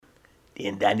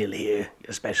Ian Daniel here,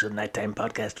 your special nighttime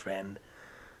podcast friend.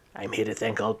 I'm here to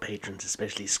thank all patrons,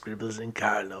 especially Scribbles and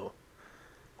Carlo.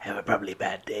 Have a probably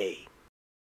bad day.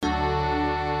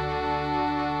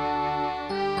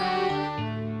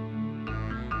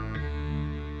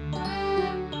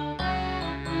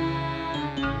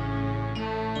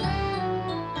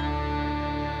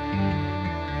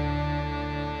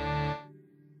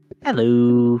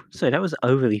 Hello. Sorry, that was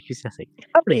overly enthusiastic.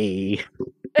 Howdy.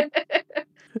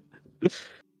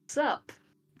 What's up?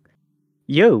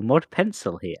 Yo, Mod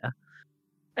Pencil here.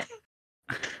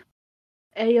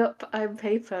 A up, I'm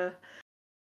paper.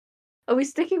 Are we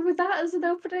sticking with that as an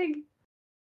opening?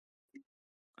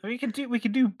 We can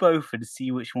do both and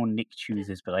see which one Nick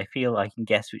chooses, but I feel I can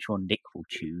guess which one Nick will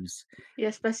choose. Yeah,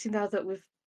 especially now that we've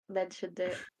mentioned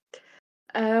it.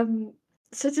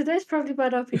 So today's probably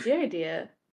bad RPG idea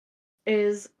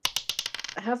is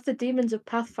have the demons of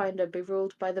Pathfinder be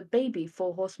ruled by the baby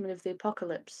four horsemen of the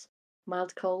apocalypse.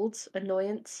 Mild colds,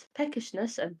 annoyance,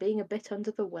 peckishness, and being a bit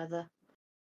under the weather.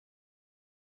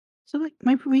 So,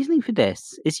 my reasoning for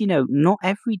this is, not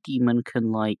every demon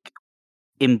can,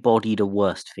 embody the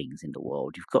worst things in the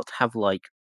world. You've got to have,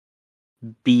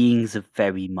 beings of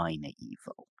very minor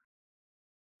evil.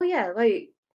 Well, yeah,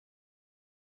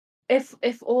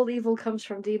 if all evil comes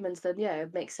from demons, then yeah,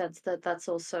 it makes sense that that's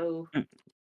also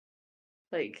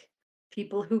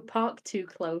people who park too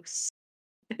close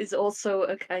is also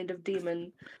a kind of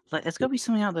demon. There's got to be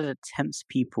something out there that tempts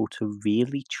people to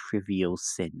really trivial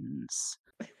sins.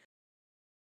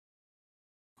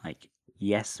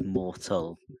 Yes,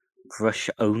 mortal, brush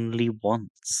only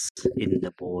once in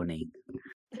the morning.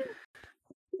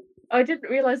 I didn't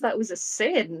realize that was a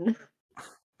sin.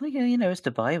 It's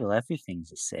the Bible.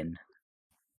 Everything's a sin.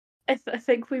 I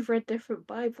think we've read different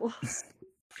Bibles.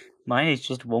 Mine is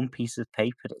just one piece of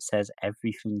paper that says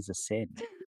everything's a sin.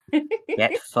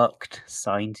 Get fucked.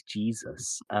 Signed,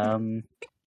 Jesus. Yeah,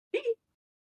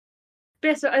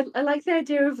 so I like the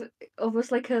idea of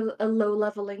almost like a low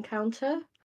level encounter.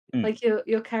 Like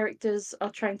your characters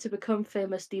are trying to become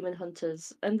famous demon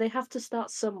hunters, and they have to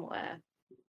start somewhere.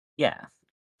 Yeah.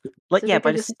 So they're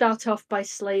going to start off by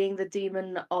slaying the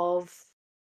demon of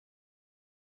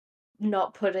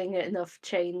not putting enough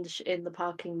change in the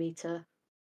parking meter.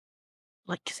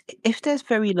 If there's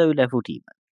very low level demon,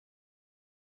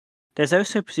 there's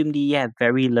also presumably,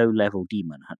 very low level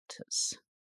demon hunters.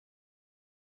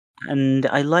 And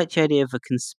I like the idea of a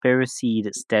conspiracy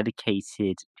that's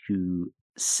dedicated to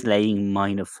slaying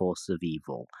minor forces of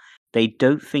evil. They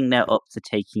don't think they're up to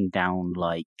taking down,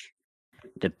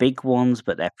 the big ones,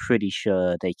 but they're pretty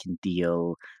sure they can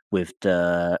deal with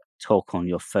the talk on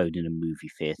your phone in a movie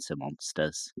theater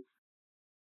monsters.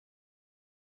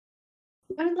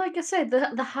 I mean, like I said,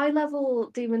 the high level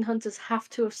demon hunters have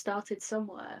to have started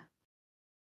somewhere.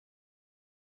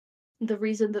 The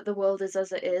reason that the world is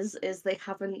as it is they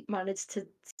haven't managed to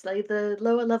slay the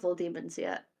lower level demons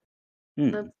yet.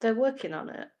 They're working on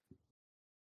it.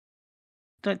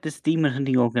 This demon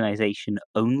hunting organization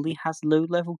only has low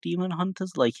level demon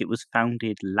hunters, it was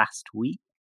founded last week,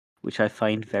 which I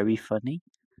find very funny.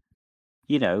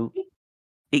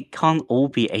 It can't all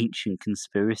be ancient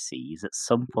conspiracies. At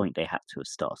some point, they had to have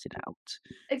started out.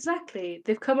 Exactly.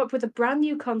 They've come up with a brand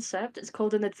new concept. It's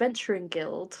called an adventuring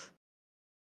guild.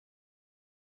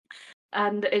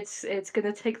 And it's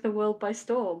going to take the world by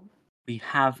storm. We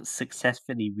have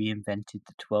successfully reinvented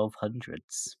the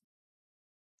 1200s.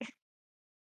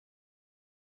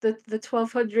 The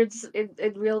 1200s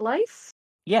in real life?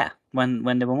 Yeah, when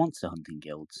there were monster hunting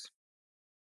guilds.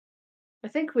 I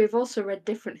think we've also read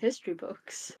different history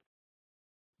books.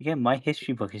 Again, my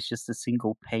history book is just a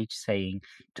single page saying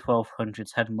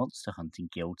 1200s had monster hunting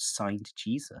guilds, signed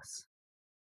Jesus.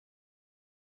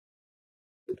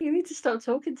 You need to stop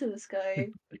talking to this guy.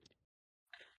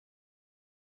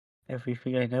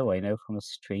 Everything I know from a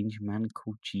strange man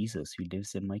called Jesus who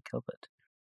lives in my cupboard.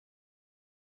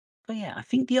 But yeah, I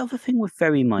think the other thing with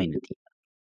very minor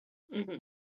Mm-hmm.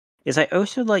 is I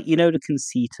also the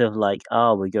conceit of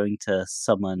we're going to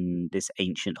summon this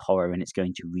ancient horror and it's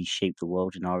going to reshape the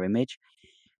world in our image.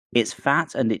 It's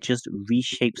that and it just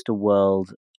reshapes the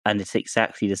world and it's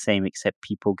exactly the same except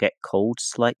people get cold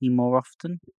slightly more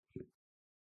often.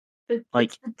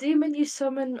 It's the demon you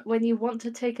summon when you want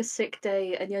to take a sick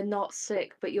day and you're not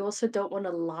sick, but you also don't want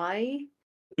to lie.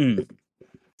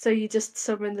 So you just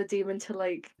summon the demon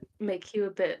to make you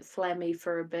a bit phlegmy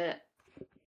for a bit.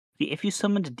 If you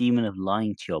summoned a demon of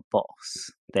lying to your boss,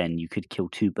 then you could kill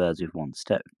two birds with one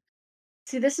stone.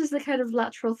 See, this is the kind of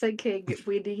lateral thinking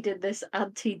we need in this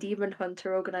anti-demon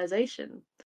hunter organization.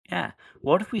 Yeah.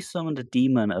 What if we summoned a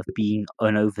demon of being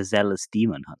an overzealous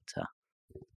demon hunter?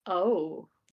 Oh.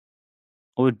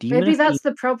 Or a demon Maybe of being, that's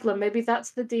the problem. Maybe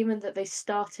that's the demon that they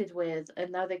started with,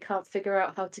 and now they can't figure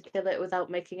out how to kill it without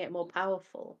making it more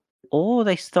powerful. or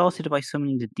they started by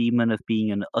summoning the demon of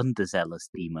being an underzealous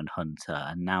demon hunter,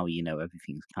 and now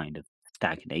everything's kind of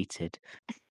stagnated.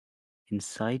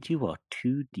 Inside you are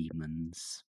two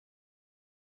demons.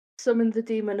 Summon the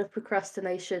demon of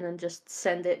procrastination and just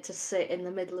send it to sit in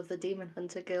the middle of the demon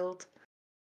hunter guild.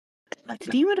 Like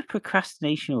the demon of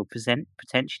procrastination will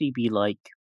potentially be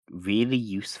really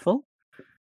useful.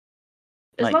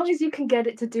 As Like, long as you can get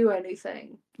it to do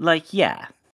anything. yeah.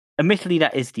 Admittedly,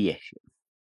 that is the issue.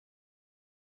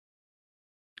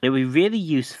 It would be really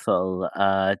useful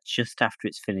just after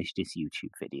it's finished this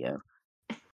YouTube video.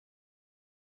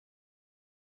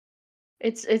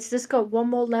 It's just got one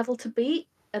more level to beat,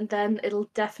 and then it'll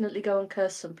definitely go and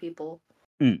curse some people.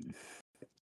 Mm.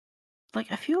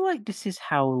 I feel like this is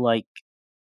how,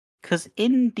 because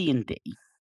in D&D,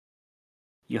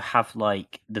 you have,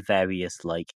 the various,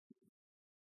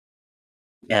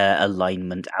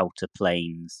 alignment outer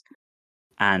planes.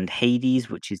 And Hades,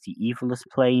 which is the evilest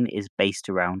plane, is based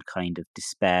around kind of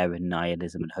despair and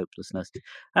nihilism and hopelessness.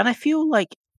 And I feel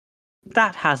like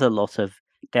that has a lot of.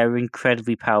 They're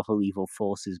incredibly powerful evil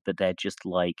forces, but they're just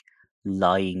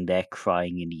lying there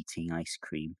crying and eating ice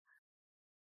cream.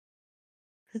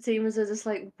 The demons are just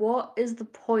like, what is the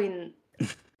point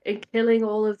in killing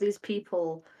all of these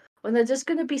people when they're just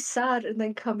gonna be sad and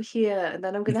then come here and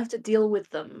then I'm gonna have to deal with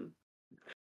them?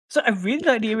 So I really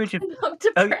like the image of. I'm Oh,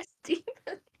 depressed demon.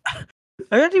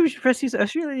 I like the image of Prestige. I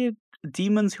really like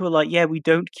demons who are like, yeah, we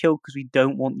don't kill because we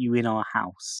don't want you in our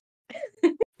house.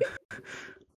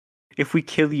 If we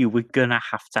kill you, we're gonna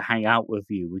have to hang out with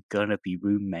you. We're gonna be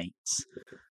roommates.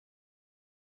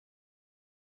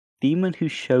 Demon who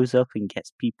shows up and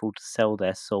gets people to sell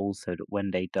their souls so that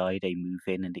when they die, they move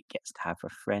in and it gets to have a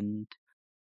friend.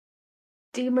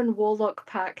 Demon Warlock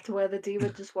Pact, where the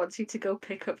demon just wants you to go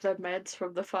pick up their meds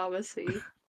from the pharmacy.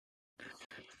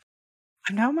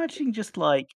 I'm now imagining just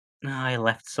I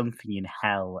left something in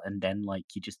hell, and then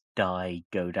you just die,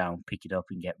 go down, pick it up,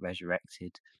 and get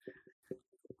resurrected.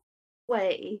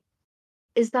 Wait,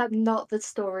 is that not the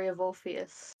story of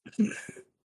Orpheus?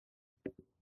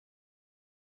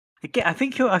 Again, I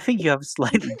think you have a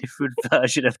slightly different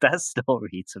version of that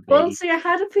story to Well, me. see, I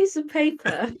had a piece of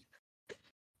paper.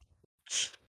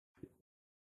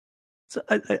 So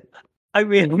I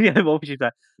really am obviously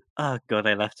like, oh god,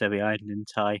 I left her behind,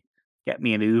 didn't I? Get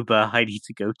me an Uber. I need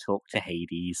to go talk to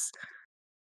Hades.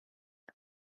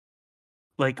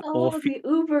 Oh, Orpheus. the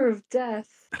Uber of death.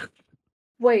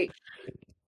 Wait,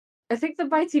 I think the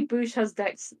Mighty Boosh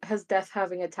has death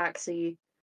having a taxi.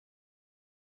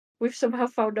 We've somehow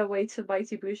found our way to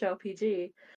Mighty Boosh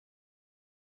RPG.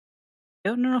 I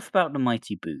don't know enough about the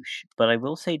Mighty Boosh, but I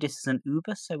will say this is an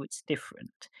Uber, so it's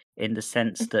different in the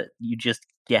sense that you just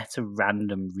get a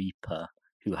random Reaper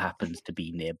who happens to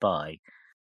be nearby.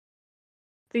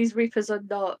 These Reapers are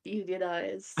not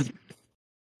unionized.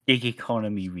 Gig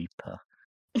economy Reaper.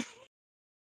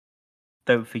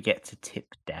 Don't forget to tip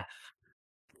death.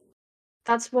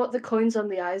 That's what the coins on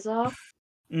the eyes are.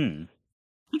 I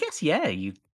guess yeah.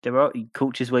 There are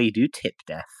cultures where you do tip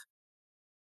death.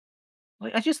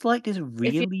 I just like this If you,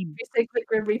 really. if you think the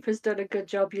Grim Reaper's done a good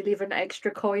job, you leave an extra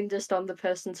coin just on the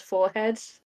person's forehead,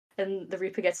 and the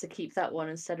Reaper gets to keep that one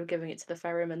instead of giving it to the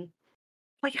ferryman.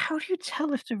 How do you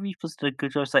tell if the Reaper's done a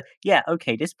good job? It's yeah,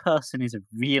 okay, this person is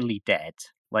really dead.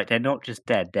 They're not just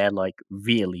dead; they're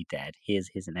really dead. Here's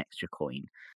an extra coin.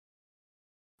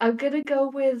 I'm gonna go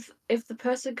with if the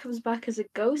person comes back as a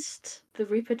ghost, the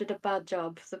Reaper did a bad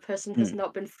job. The person has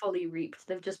not been fully reaped,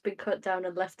 they've just been cut down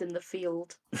and left in the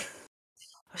field.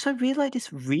 So I really like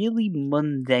this really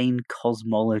mundane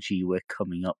cosmology we're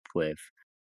coming up with,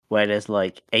 where there's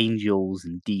angels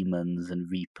and demons and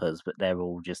reapers, but they're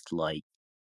all just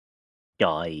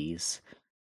guys.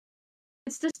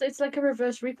 It's like a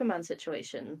reverse Reaper Man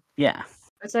situation. Yeah.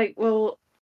 It's like, well,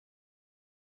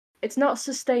 it's not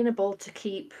sustainable to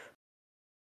keep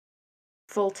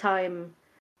full-time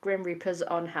Grim Reapers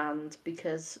on hand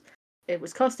because it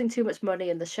was costing too much money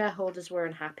and the shareholders were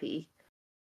unhappy.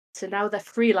 So now they're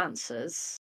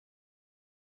freelancers.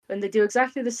 And they do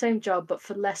exactly the same job but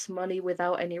for less money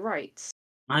without any rights.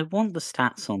 I want the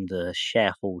stats on the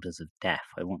shareholders of death.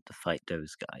 I want to fight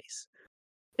those guys.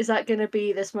 Is that going to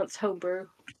be this month's homebrew?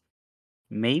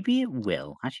 Maybe it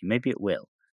will. Actually, maybe it will.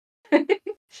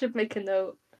 Should make a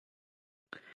note.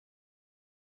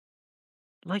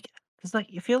 Because I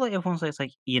feel like everyone's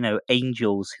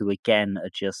angels who again are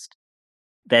just.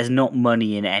 There's not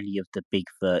money in any of the big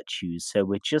virtues, so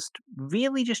we're just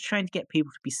really just trying to get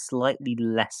people to be slightly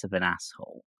less of an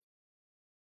asshole.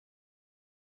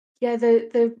 Yeah,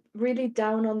 they're really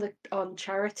down on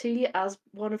charity as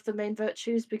one of the main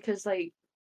virtues because like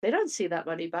they don't see that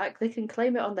money back. They can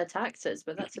claim it on their taxes,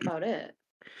 but that's about it.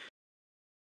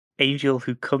 Angel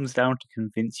who comes down to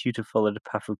convince you to follow the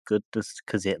path of good just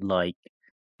because it like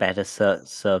better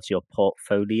serves your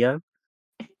portfolio.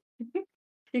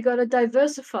 You gotta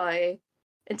diversify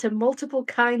into multiple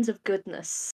kinds of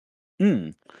goodness. Hmm.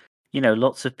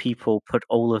 Lots of people put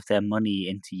all of their money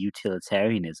into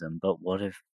utilitarianism, but what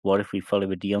if we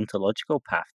follow a deontological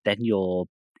path? Then you're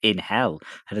in hell.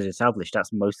 And as established,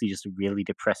 that's mostly just a really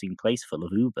depressing place full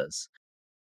of Ubers.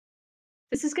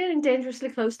 This is getting dangerously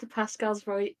close to Pascal's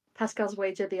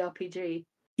Wager, the RPG.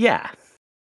 Yeah.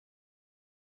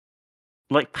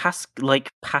 Like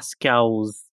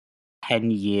Pascal's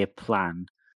 10-year plan.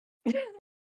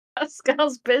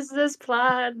 Pascal's business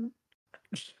plan.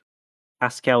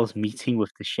 Pascal's meeting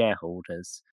with the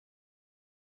shareholders.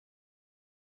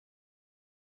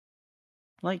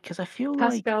 Because I feel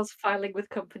Pascal's filing with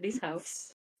Company's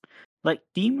House. like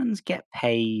demons get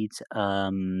paid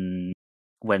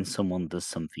when someone does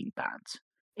something bad,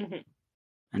 Mhm.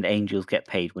 and angels get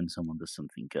paid when someone does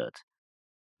something good.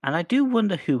 And I do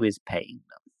wonder who is paying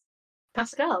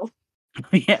Pascal,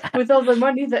 them. Yeah, with all the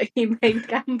money that he made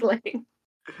gambling.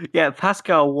 yeah.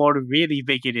 Pascal won really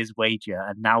big in his wager,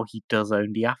 and now he does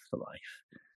own the afterlife.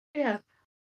 Yeah.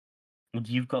 And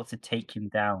you've got to take him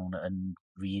down and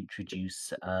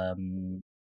reintroduce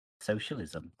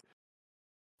socialism.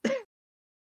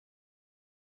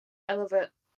 I love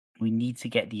it. We need to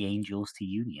get the angels to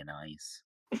unionize.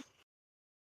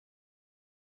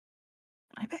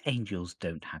 I bet angels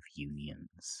don't have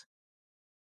unions.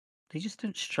 They just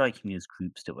don't strike me as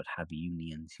groups that would have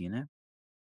unions,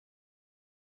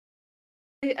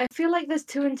 I feel like there's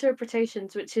two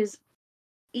interpretations, which is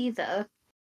either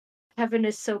heaven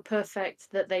is so perfect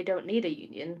that they don't need a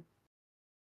union,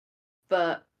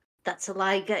 but that's a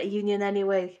lie, get a union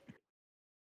anyway.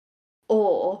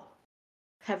 Or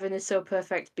heaven is so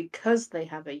perfect because they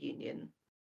have a union.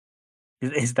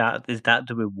 Is that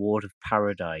the reward of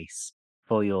paradise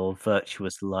for your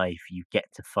virtuous life? You get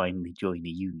to finally join a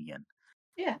union.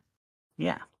 Yeah.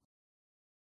 Yeah.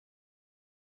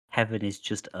 Heaven is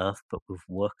just earth, but with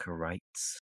worker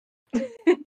rights.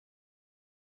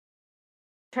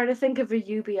 Trying to think of a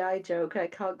UBI joke, I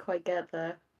can't quite get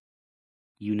there.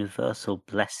 Universal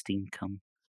blessed income.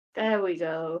 There we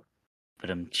go. But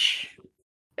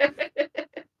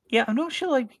yeah, I'm not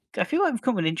sure. I feel like we've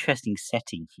come an interesting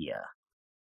setting here.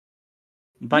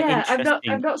 By Yeah, I'm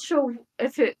interesting, not sure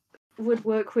if it would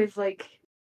work with like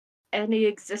any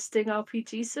existing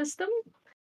RPG system.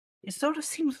 it sort of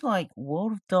seems like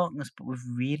World of Darkness, but with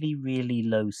really, really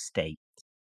low stakes.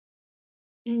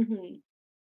 Hmm.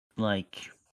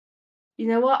 Like, You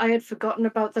know what? I had forgotten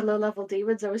about the low-level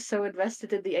demons. I was so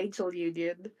invested in the Angel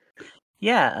Union.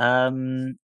 yeah, I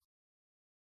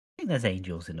think there's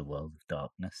angels in the World of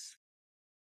Darkness.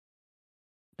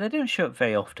 They don't show up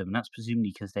very often, and that's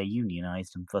presumably because they're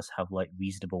unionized and thus have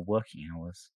reasonable working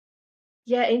hours.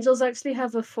 Yeah, angels actually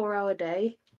have a 4-hour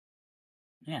day.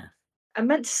 Yeah. I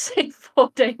meant to say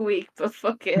 4-day week, but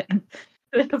fuck it.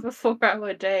 They have a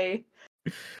 4-hour day.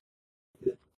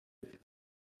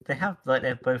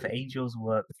 They're both angels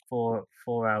work 4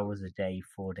 hours a day,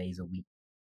 4 days a week.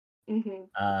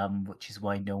 Which is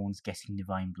why no one's getting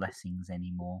divine blessings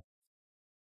anymore.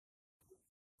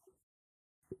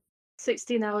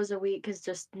 16 hours a week is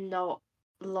just not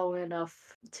long enough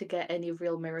to get any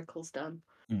real miracles done.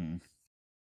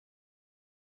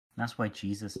 That's why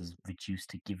Jesus is reduced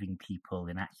to giving people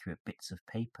inaccurate bits of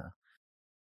paper.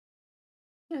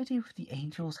 The idea of the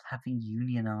angels having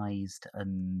unionized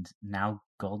and now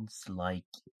God's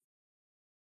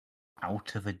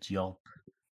out of a job.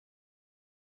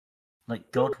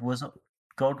 God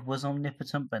was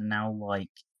omnipotent, but now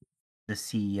the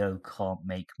CEO can't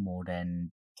make more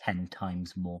than 10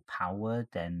 times more power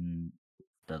than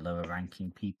the lower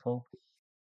ranking people.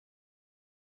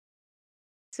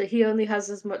 So he only has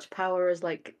as much power as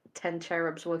 10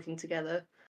 cherubs working together.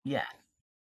 Yeah.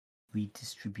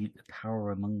 Redistribute the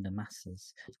power among the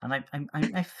masses. And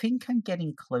I think I'm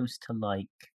getting close to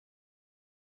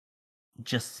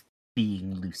just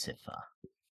being Lucifer.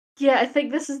 Yeah, I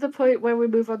think this is the point where we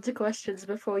move on to questions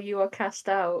before you are cast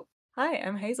out. Hi,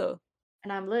 I'm Hazel.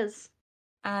 And I'm Liz.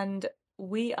 And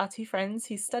we are two friends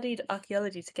who studied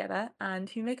archaeology together and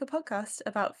who make a podcast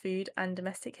about food and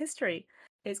domestic history.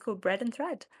 It's called Bread and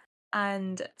Thread.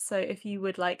 And so if you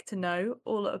would like to know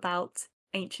all about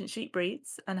ancient sheep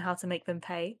breeds and how to make them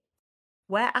pay,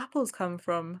 where apples come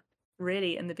from,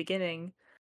 really, in the beginning,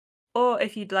 or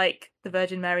if you'd like the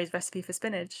Virgin Mary's recipe for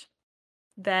spinach,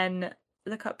 then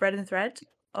look up Bread and Thread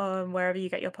on wherever you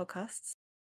get your podcasts,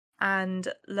 and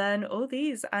learn all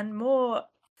these and more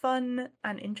fun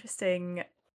and interesting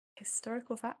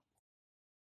historical facts,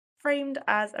 framed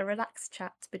as a relaxed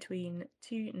chat between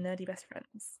two nerdy best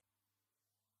friends.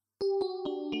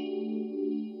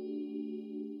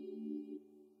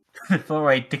 Before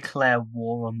I declare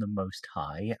war on the Most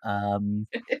High,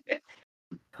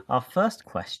 our first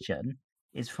question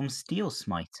is from Steel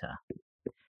Smiter.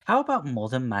 How about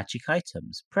modern magic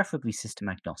items? Preferably system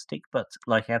agnostic, but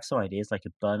like I have some ideas like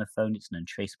a burner phone, it's an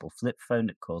untraceable flip phone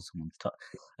that causes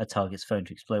a target's phone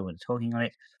to explode when they're talking on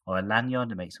it, or a lanyard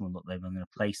that makes someone look like they're in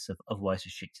a place of otherwise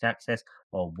restricted access,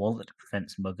 or a wallet that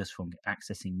prevents muggers from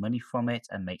accessing money from it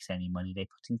and makes any money they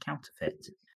put in counterfeit.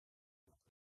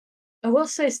 I will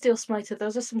say, Steel Smiter,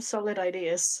 those are some solid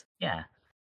ideas. Yeah.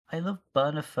 I love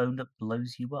burner phone that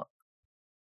blows you up.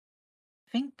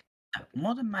 Think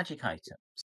modern magic item.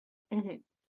 Hmm.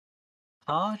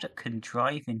 Car that can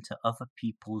drive into other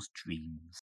people's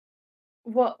dreams.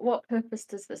 What purpose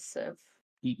does this serve?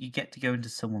 You get to go into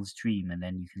someone's dream and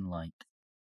then you can like.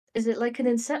 Is it like an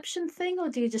Inception thing, or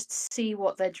do you just see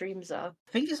what their dreams are?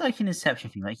 I think it's like an Inception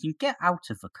thing. Like you can get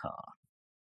out of the car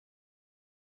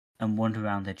and wander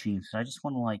around their dreams. And I just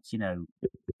want to like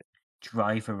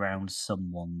drive around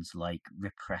someone's like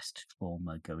repressed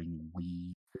trauma, going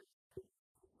wee.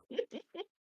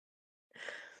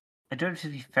 I don't have to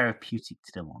be therapeutic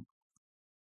to them on.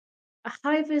 A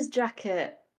high-vis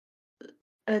jacket,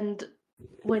 and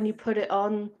when you put it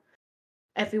on,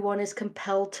 everyone is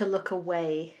compelled to look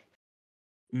away.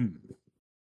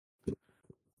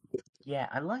 Yeah,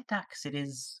 I like that because it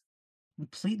is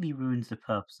completely ruins the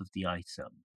purpose of the item.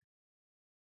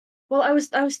 Well, I was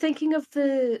thinking of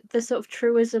the sort of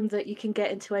truism that you can get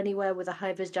into anywhere with a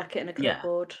high-vis jacket and a Yeah.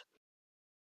 clipboard.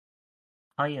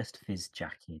 Highest vis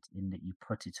jacket in that you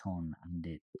put it on and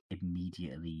it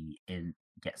immediately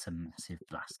gets a massive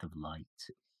blast of light.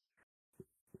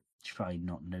 Try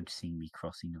not noticing me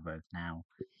crossing the road now.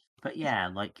 But yeah,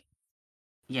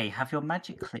 you have your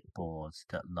magic clipboards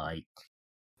that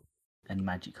and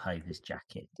magic high vis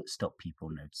jacket that stop people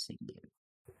noticing you.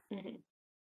 Hmm.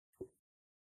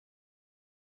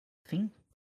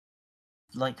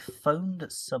 I think phone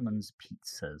that summons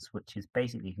pizzas, which is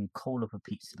basically you can call up a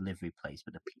pizza delivery place,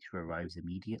 but the pizza arrives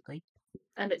immediately.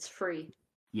 And it's free.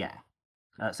 Yeah.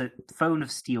 So phone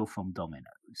of steel from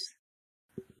Domino's.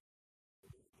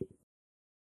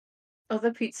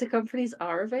 Other pizza companies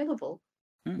are available.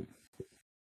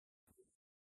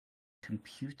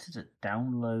 Computer that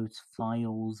downloads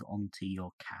files onto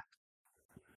your cat.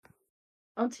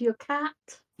 Onto your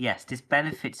cat? Yes, this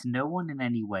benefits no one in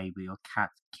any way, but your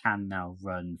cat can now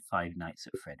run Five Nights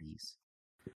at Freddy's.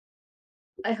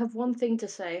 I have one thing to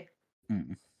say.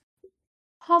 Mm.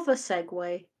 Hover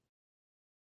Segway. I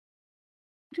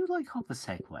do like Hover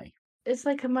Segway. It's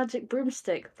like a magic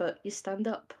broomstick, but you stand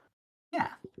up.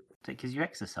 Yeah, because you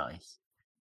exercise.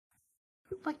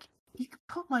 Like, you could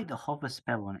put the hover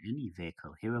spell on any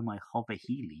vehicle. Here are my hover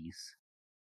Heelies.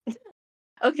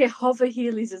 Okay, hover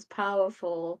Heelies is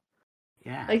powerful.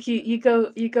 Yeah. Like you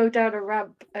go down a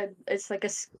ramp and it's like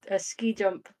a ski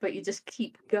jump, but you just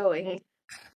keep going.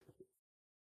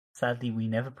 Sadly, we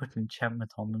never put an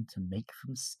enchantment on them to make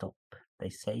them stop. They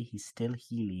say he's still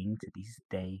healing to this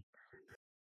day.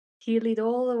 Heelied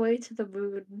all the way to the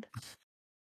moon.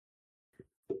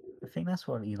 I think that's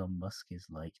what Elon Musk is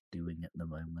doing at the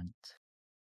moment.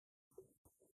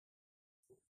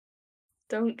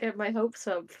 Don't get my hopes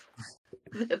up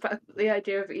about the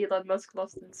idea of Elon Musk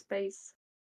lost in space.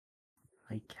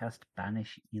 I cast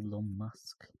Banish Elon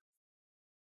Musk.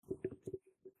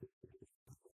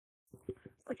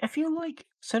 I feel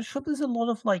so sure there's a lot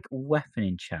of weapon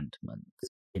enchantments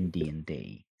in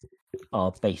D&D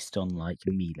are based on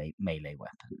melee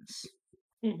weapons,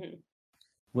 Hmm.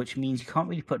 which means you can't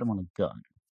really put them on a gun,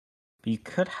 but you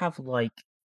could have I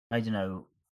don't know,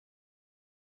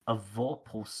 a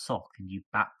Vorpal sock and you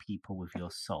bat people with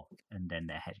your sock and then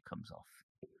their head comes off.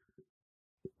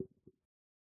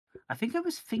 I think I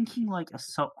was thinking a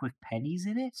sock with pennies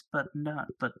in it, but no,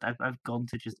 but I've gone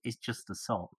to it's just a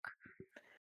sock.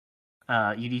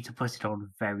 You need to put it on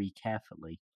very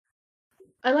carefully.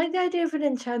 I like the idea of an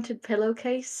enchanted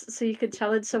pillowcase, so you can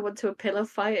challenge someone to a pillow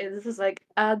fight, and this is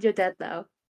and you're dead now.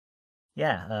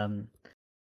 Yeah,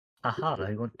 aha,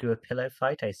 I want to do a pillow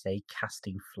fight, I say,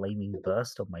 casting Flaming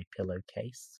Burst on my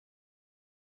pillowcase.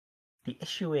 The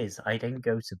issue is, I then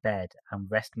go to bed and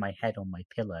rest my head on my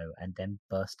pillow and then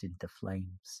burst into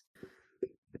flames.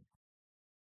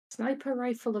 Sniper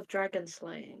rifle of dragon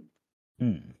slaying.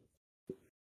 Hmm.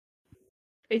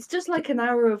 It's just like an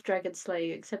arrow of dragon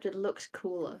slaying, except it looks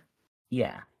cooler.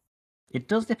 Yeah. It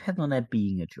does depend on there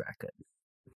being a dragon.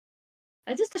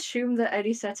 I just assume that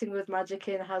any setting with magic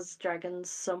in has dragons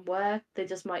somewhere. They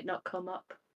just might not come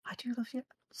up. I do love it.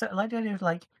 So I like the idea of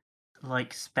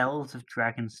like spells of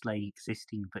dragon slaying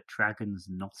existing, but dragons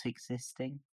not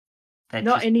existing. They're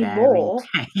Not just there. anymore.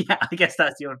 Yeah, I guess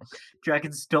that's your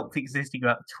dragons stopped existing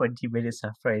about 20 minutes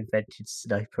after I invented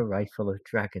sniper rifle of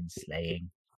dragon slaying.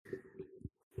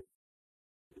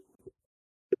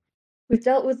 We've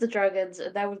dealt with the dragons,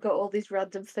 and now we've got all these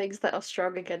random things that are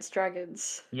strong against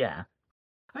dragons. Yeah.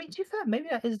 I mean, to be fair, maybe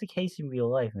that is the case in real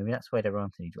life. Maybe that's why there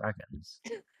aren't any dragons.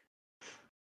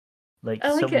 Like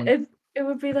I like someone. it. It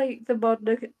would be like the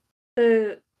modern,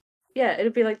 yeah,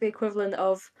 it'd be like the equivalent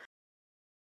of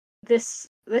this.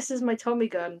 This is my Tommy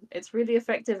gun. It's really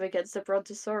effective against a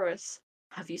Brontosaurus.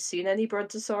 Have you seen any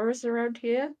Brontosaurus around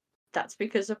here? That's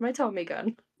because of my Tommy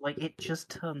gun. Like, it just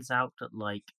turns out that,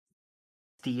 like,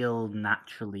 steel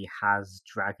naturally has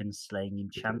dragon slaying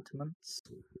enchantments.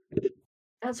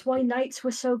 That's why knights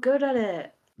were so good at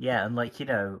it. Yeah, and, like,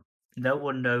 no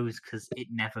one knows because it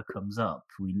never comes up.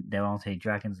 There aren't any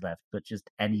dragons left, but just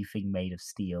anything made of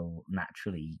steel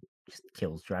naturally just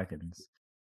kills dragons.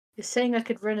 You're saying I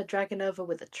could run a dragon over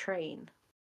with a train?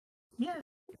 Yeah.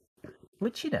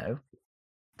 Which,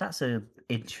 that's an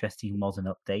interesting modern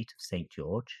update of St.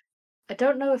 George. I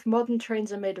don't know if modern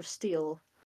trains are made of steel,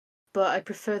 but I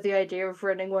prefer the idea of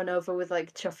running one over with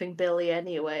like chuffing Billy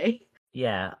anyway.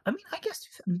 Yeah, I mean, I guess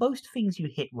most things you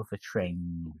hit with a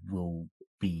train will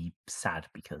be sad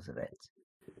because of it.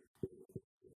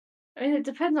 I mean, it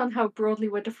depends on how broadly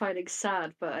we're defining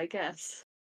sad, but I guess.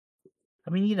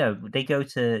 I mean, they go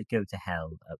to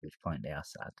hell, at which point they are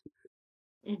sad.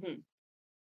 Mm-hmm.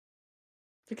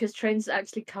 Because trains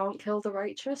actually can't kill the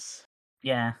righteous.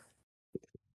 Yeah,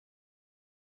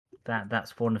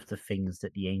 that's one of the things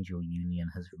that the Angel Union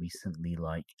has recently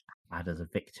had as a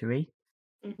victory.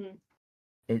 Mm-hmm.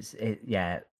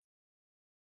 Yeah,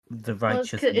 the Well,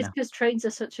 righteous. it's because trains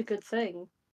are such a good thing.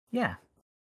 Yeah,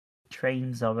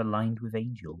 trains are aligned with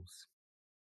angels.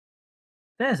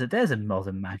 There's a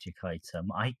modern magic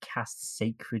item. I cast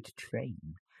Sacred Train.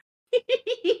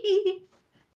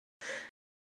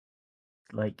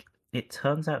 Like, it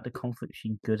turns out the conflict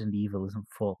between good and evil isn't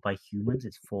fought by humans;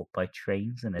 it's fought by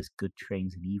trains, and there's good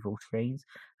trains and evil trains,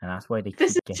 and that's why they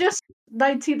This keep is just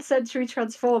 19th century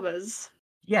Transformers.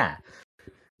 Yeah.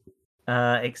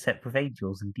 Except with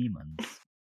angels and demons.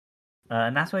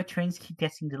 And that's why trains keep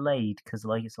getting delayed because,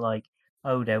 it's like,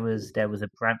 oh, there was a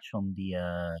branch on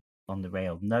the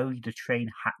rail. No, the train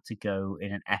had to go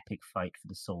in an epic fight for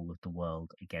the soul of the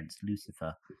world against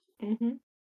Lucifer. Mm-hmm.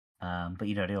 But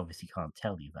they obviously can't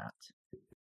tell you that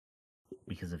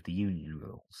because of the union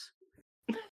rules.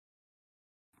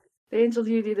 The Angel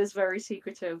Union is very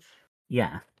secretive.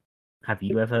 Yeah. Have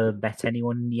you ever met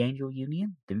anyone in the Angel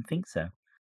Union? Didn't think so.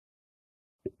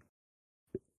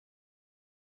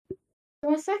 So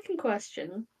our second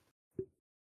question,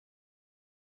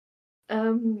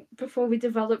 before we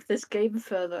develop this game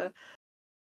further,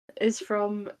 is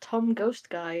from Tom Ghost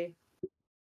Guy.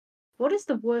 What is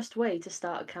the worst way to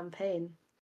start a campaign?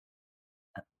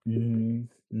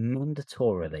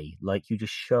 Mandatorily, like, you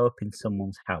just show up in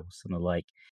someone's house and are like,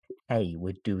 hey,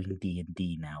 we're doing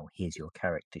D&D now, here's your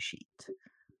character sheet.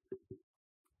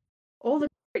 All the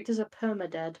characters are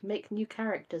permadead. Make new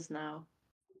characters now.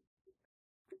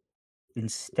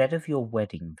 Instead of your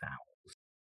wedding vow,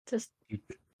 Just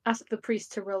ask the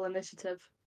priest to roll initiative.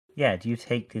 do you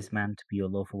take this man to be your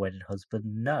lawful wedded husband?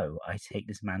 No, I take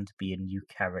this man to be a new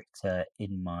character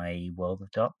in my World of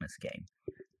Darkness game.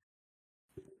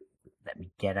 Let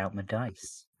me get out my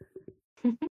dice.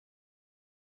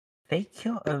 Fake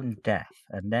your own death,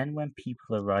 and then when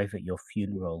people arrive at your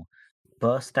funeral,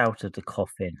 burst out of the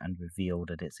coffin and reveal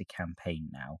that it's a campaign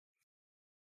now.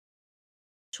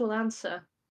 Actual answer.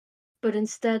 But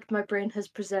instead, my brain has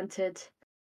presented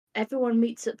everyone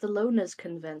meets at the Loners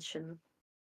Convention.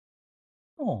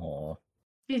 Aww.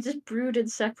 You just brood in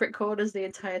separate corners the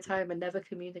entire time and never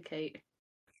communicate.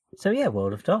 So yeah,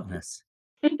 World of Darkness.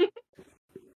 I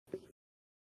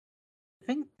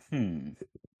think,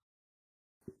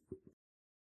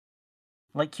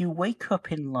 like, you wake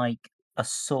up in, like, a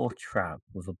saw trap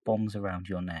with a bombs around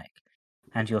your neck,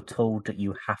 and you're told that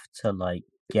you have to, like,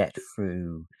 get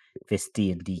through this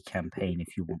D&D campaign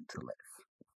if you want to live.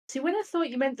 See, when I thought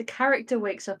you meant the character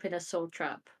wakes up in a soul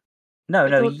trap, No, I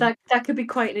thought that could be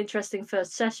quite an interesting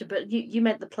first session, but you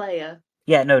meant the player.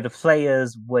 Yeah, no, the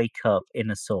players wake up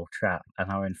in a saw trap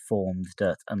and are informed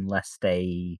that unless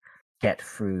they get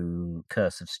through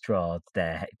Curse of Strahd,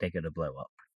 they're going to blow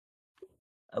up.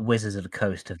 Wizards of the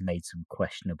Coast have made some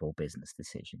questionable business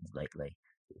decisions lately.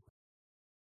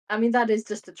 I mean, that is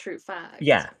just a true fact.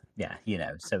 Yeah,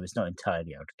 so it's not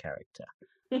entirely out of character.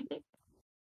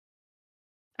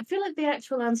 I feel like the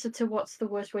actual answer to what's the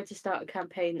worst way to start a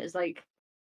campaign is like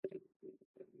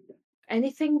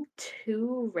anything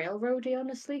too railroady,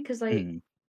 honestly, because like Hmm.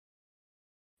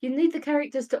 you need the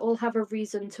characters to all have a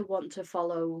reason to want to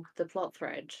follow the plot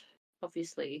thread,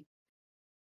 obviously.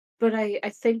 But I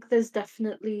think there's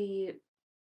definitely,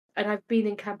 and I've been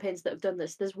in campaigns that have done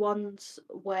this, there's ones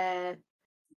where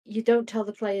you don't tell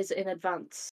the players in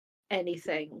advance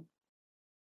anything,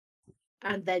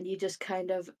 and then you just kind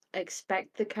of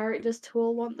expect the characters to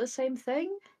all want the same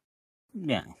thing.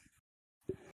 Yeah.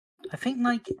 I think,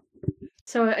 like...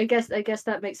 So I guess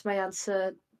that makes my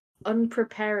answer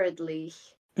unpreparedly.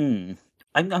 I'm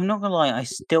not gonna lie, I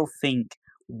still think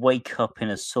wake up in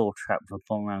a saw trap with a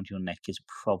bomb around your neck is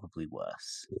probably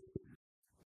worse.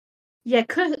 Yeah,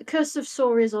 Curse of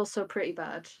Saw is also pretty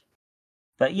bad.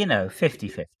 But,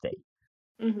 50-50.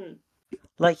 Hmm.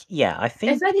 Like, yeah, I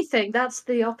think... If anything, that's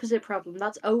the opposite problem.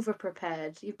 That's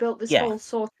over-prepared. You've built this Yeah. whole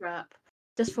saw trap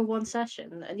just for one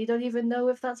session, and you don't even know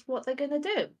if that's what they're gonna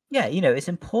do. Yeah, it's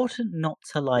important not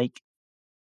to, like...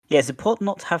 Yeah, it's important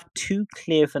not to have too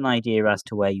clear of an idea as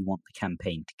to where you want the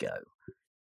campaign to go.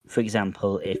 For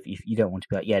example, if you don't want to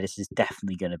be like, yeah, this is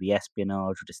definitely going to be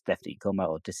espionage, or this is definitely combat,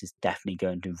 or this is definitely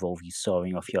going to involve you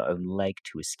sawing off your own leg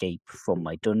to escape from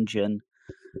my dungeon.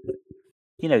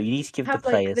 You need to give the Have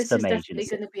like players this is some definitely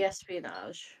agency. gonna be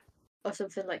espionage or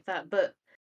something like that, but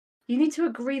you need to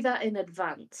agree that in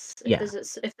advance. If Yeah.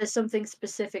 there's something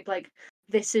specific like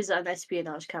this is an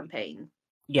espionage campaign,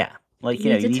 Yeah. Like, you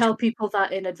need you to need tell to... people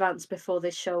that in advance before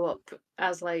they show up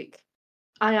as like,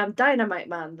 I am Dynamite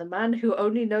Man, the man who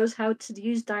only knows how to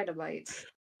use dynamite.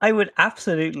 I would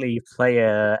absolutely play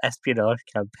a espionage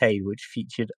campaign which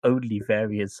featured only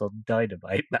variants on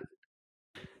Dynamite.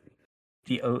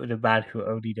 The man who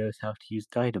only knows how to use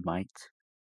dynamite.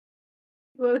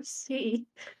 We'll see.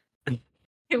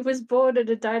 It was born in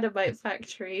a dynamite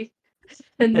factory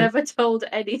and never told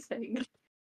anything.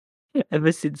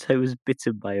 Ever since I was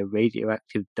bitten by a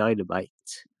radioactive dynamite.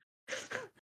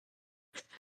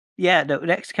 Yeah, no,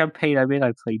 next campaign I'm in,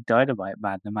 I play Dynamite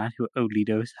Man, the man who only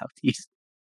knows how to use...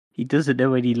 He doesn't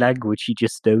know any language, he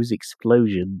just knows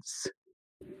explosions.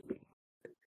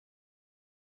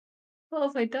 What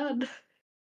have I done?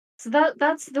 So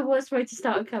that's the worst way to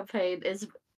start a campaign is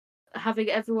having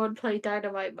everyone play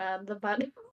Dynamite Man, the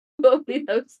man who only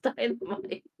knows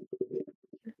dynamite.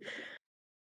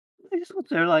 I just want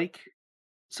to, like...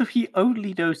 So he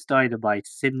only knows dynamite,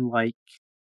 as in, like...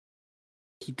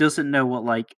 He doesn't know what,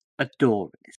 like, a door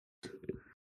is.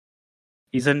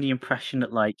 He's under the impression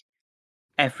that, like,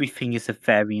 everything is a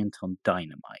variant on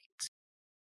dynamite.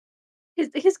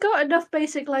 He's got enough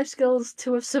basic life skills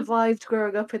to have survived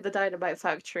growing up in the dynamite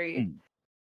factory. Mm.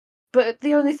 But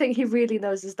the only thing he really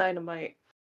knows is dynamite.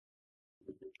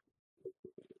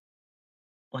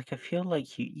 Like, I feel like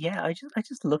I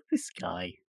just love this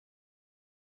guy.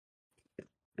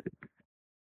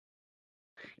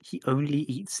 He only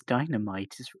eats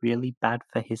dynamite. It's really bad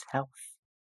for his health.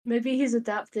 Maybe he's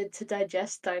adapted to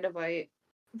digest dynamite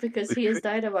because We've, he is cre-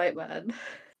 Dynamite Man.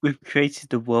 we've created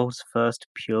the world's first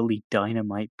purely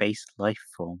dynamite-based life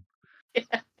form.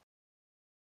 Yeah.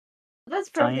 That's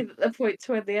probably a point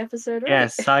to end the episode, Yeah,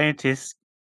 right? scientists,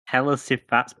 tell us if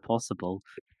that's possible.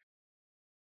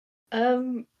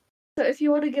 So if you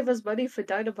want to give us money for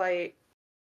Dynamite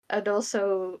and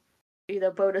also,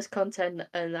 bonus content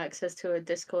and access to a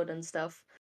Discord and stuff,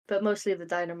 but mostly the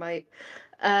Dynamite,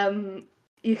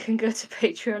 you can go to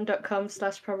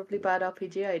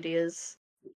patreon.com/probablybadrpgideas.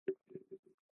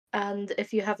 And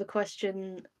if you have a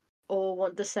question or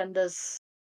want to send us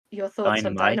your thoughts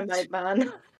on Dynamite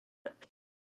Man,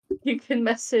 you can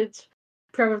message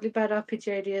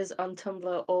probablybadrpgideas on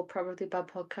Tumblr or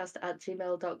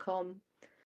probablybadpodcast@gmail.com.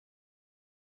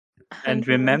 And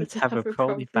remember to have a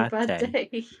probably bad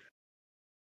day.